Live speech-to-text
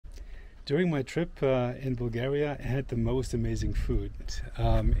During my trip in Bulgaria, I had the most amazing food.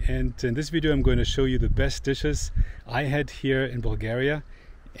 And in this video, I'm going to show you the best dishes I had here in Bulgaria.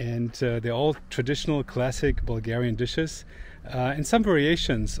 And they're all traditional, classic Bulgarian dishes and some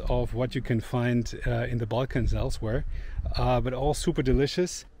variations of what you can find in the Balkans elsewhere, but all super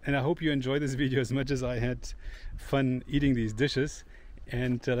delicious. And I hope you enjoy this video as much as I had fun eating these dishes.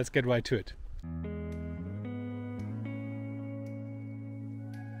 And let's get right to it.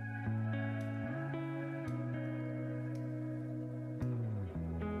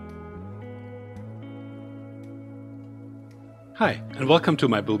 Hi, and welcome to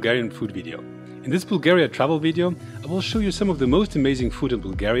my Bulgarian food video. In this Bulgaria travel video, I will show you some of the most amazing food in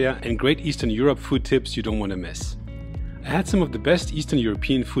Bulgaria and great Eastern Europe food tips you don't want to miss. I had some of the best Eastern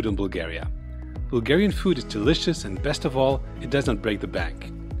European food in Bulgaria. Bulgarian food is delicious and best of all, it does not break the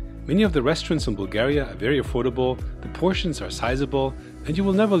bank. Many of the restaurants in Bulgaria are very affordable, the portions are sizable, and you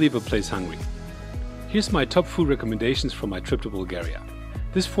will never leave a place hungry. Here's my top food recommendations from my trip to Bulgaria.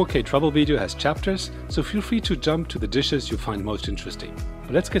 This 4K travel video has chapters, so feel free to jump to the dishes you find most interesting.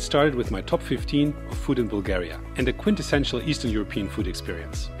 But let's get started with my top 15 of food in Bulgaria and a quintessential Eastern European food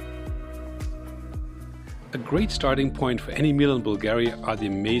experience. A great starting point for any meal in Bulgaria are the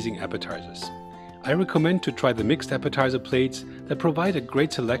amazing appetizers. I recommend to try the mixed appetizer plates that provide a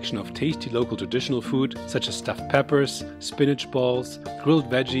great selection of tasty local traditional food such as stuffed peppers, spinach balls, grilled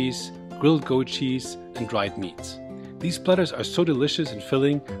veggies, grilled goat cheese, and dried meats. These platters are so delicious and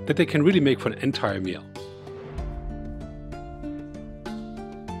filling that they can really make for an entire meal.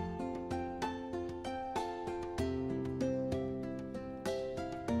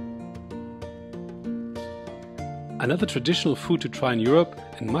 Another traditional food to try in Europe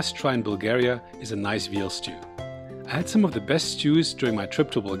and must try in Bulgaria is a nice veal stew. I had some of the best stews during my trip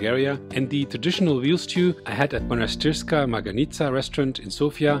to Bulgaria, and the traditional veal stew I had at Banitsa Banitsa restaurant in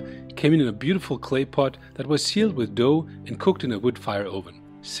Sofia came in a beautiful clay pot that was sealed with dough and cooked in a wood fire oven.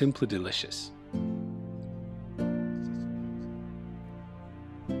 Simply delicious.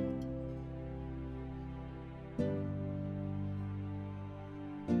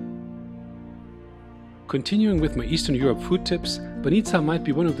 Continuing with my Eastern Europe food tips, Banitsa might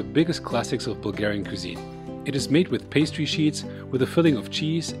be one of the biggest classics of Bulgarian cuisine. It is made with pastry sheets with a filling of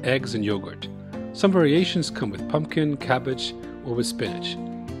cheese, eggs and yogurt. Some variations come with pumpkin, cabbage or with spinach,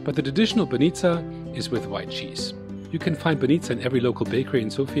 but the traditional Banitsa is with white cheese. You can find Banitsa in every local bakery in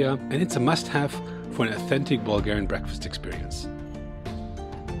Sofia, and it's a must-have for an authentic Bulgarian breakfast experience.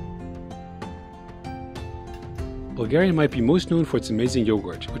 Bulgaria might be most known for its amazing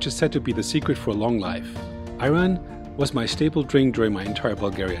yogurt, which is said to be the secret for a long life. Ayran was my staple drink during my entire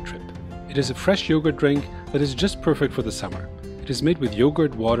Bulgaria trip. It is a fresh yogurt drink that is just perfect for the summer. It is made with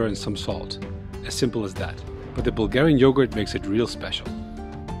yogurt, water and some salt. As simple as that. But the Bulgarian yogurt makes it real special.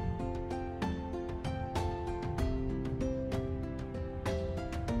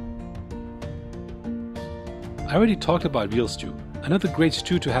 I already talked about veal stew. Another great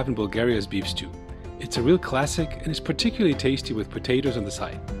stew to have in Bulgaria is beef stew. It's a real classic and is particularly tasty with potatoes on the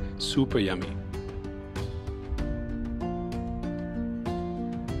side. Super yummy.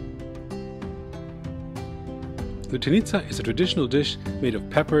 Lutenitsa is a traditional dish made of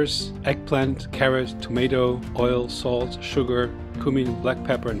peppers, eggplant, carrot, tomato, oil, salt, sugar, cumin, black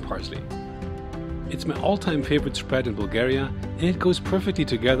pepper and parsley. It's my all-time favorite spread in Bulgaria, and it goes perfectly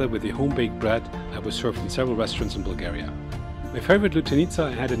together with the home-baked bread I was served in several restaurants in Bulgaria. My favorite Lutenitsa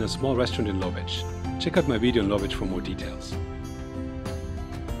I had in a small restaurant in Lovech. Check out my video on Lovech for more details.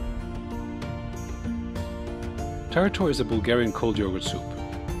 Tarator is a Bulgarian cold yogurt soup.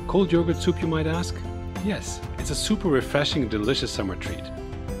 Cold yogurt soup, you might ask? Yes, it's a super refreshing and delicious summer treat.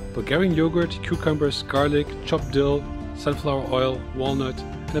 Bulgarian yogurt, cucumbers, garlic, chopped dill, sunflower oil, walnut,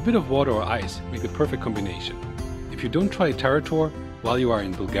 and a bit of water or ice make the perfect combination. If you don't try Tarator while you are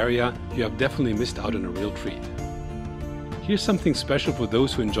in Bulgaria, you have definitely missed out on a real treat. Here's something special for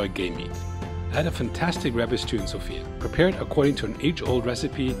those who enjoy game meat. I had a fantastic rabbit stew in Sofia, prepared according to an age-old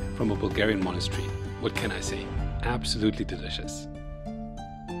recipe from a Bulgarian monastery. What can I say? Absolutely delicious.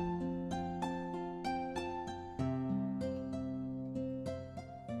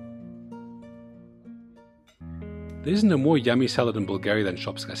 There isn't a more yummy salad in Bulgaria than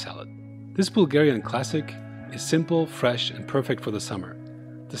Shopska salad. This Bulgarian classic is simple, fresh and perfect for the summer.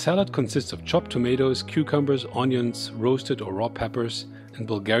 The salad consists of chopped tomatoes, cucumbers, onions, roasted or raw peppers and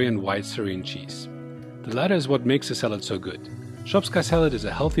Bulgarian white Sirene cheese. The latter is what makes the salad so good. Shopska salad is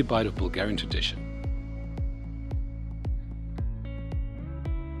a healthy bite of Bulgarian tradition.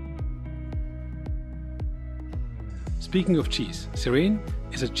 Speaking of cheese, Sirene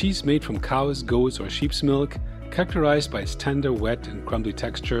is a cheese made from cows, goats or sheep's milk characterized by its tender, wet and crumbly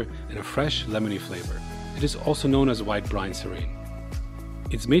texture and a fresh, lemony flavor. It is also known as white brine Sirene.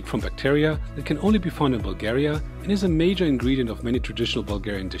 It's made from bacteria that can only be found in Bulgaria and is a major ingredient of many traditional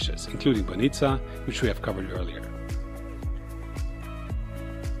Bulgarian dishes, including Banitsa, which we have covered earlier.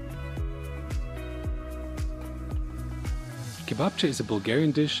 Kebapche is a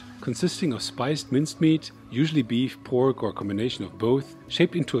Bulgarian dish consisting of spiced minced meat, usually beef, pork or a combination of both,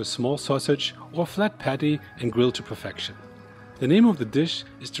 shaped into a small sausage or flat patty and grilled to perfection. The name of the dish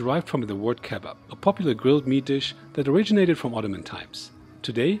is derived from the word kebab, a popular grilled meat dish that originated from Ottoman times.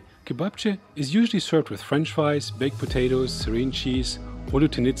 Today, kebapche is usually served with French fries, baked potatoes, Sirene cheese or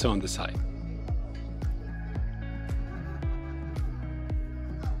Lutenitsa on the side.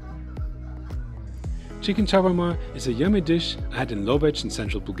 Chicken Cavarma is a yummy dish I had in Lovech in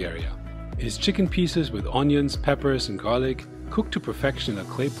central Bulgaria. It is chicken pieces with onions, peppers and garlic, cooked to perfection in a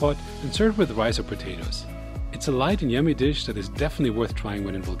clay pot and served with rice or potatoes. It's a light and yummy dish that is definitely worth trying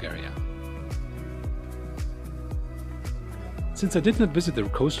when in Bulgaria. Since I did not visit the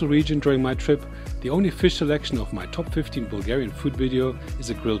coastal region during my trip, the only fish selection of my top 15 Bulgarian food video is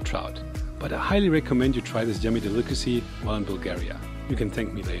a grilled trout. But I highly recommend you try this yummy delicacy while in Bulgaria. You can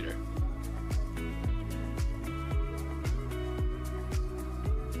thank me later.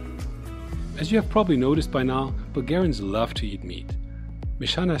 As you have probably noticed by now, Bulgarians love to eat meat.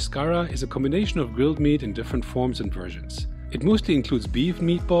 Meshana skara is a combination of grilled meat in different forms and versions. It mostly includes beef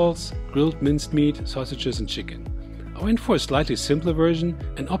meatballs, grilled minced meat, sausages and chicken. I went for a slightly simpler version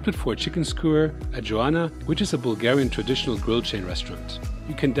and opted for a chicken skewer at Joanna, which is a Bulgarian traditional grill chain restaurant.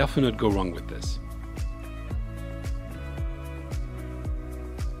 You can definitely not go wrong with this.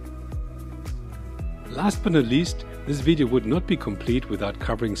 Last but not least, this video would not be complete without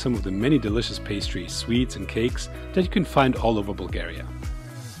covering some of the many delicious pastries, sweets and cakes that you can find all over Bulgaria.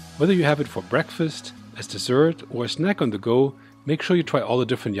 Whether you have it for breakfast, as dessert or a snack on the go, make sure you try all the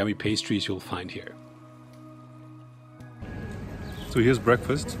different yummy pastries you'll find here. So here's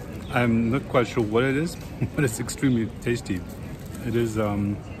breakfast. I'm not quite sure what it is, but it's extremely tasty. It is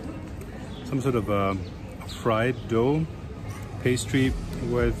some sort of a fried dough pastry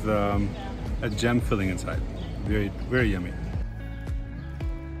with a jam filling inside. Very, very yummy.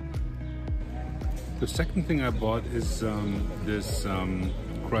 The second thing I bought is this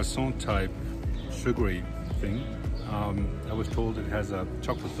croissant type sugary thing. I was told it has a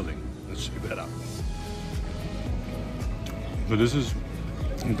chocolate filling. Let's check that out. So this is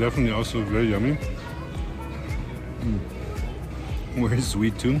definitely also very yummy. Very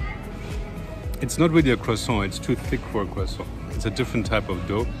sweet too. It's not really a croissant, it's too thick for a croissant. It's a different type of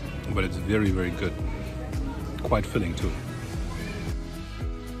dough, but it's very, very good. Quite filling too.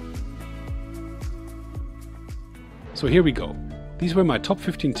 So here we go. These were my top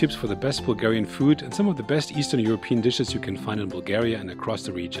 15 tips for the best Bulgarian food and some of the best Eastern European dishes you can find in Bulgaria and across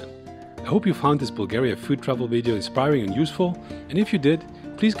the region. I hope you found this Bulgaria food travel video inspiring and useful, and if you did,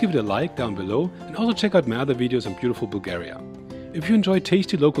 please give it a like down below and also check out my other videos on beautiful Bulgaria. If you enjoy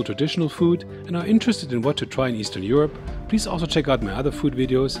tasty local traditional food and are interested in what to try in Eastern Europe, please also check out my other food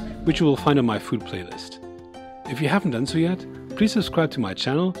videos, which you will find on my food playlist. If you haven't done so yet, please subscribe to my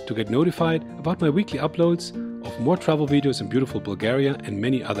channel to get notified about my weekly uploads of more travel videos in beautiful Bulgaria and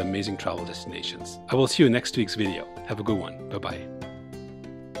many other amazing travel destinations. I will see you in next week's video. Have a good one. Bye bye.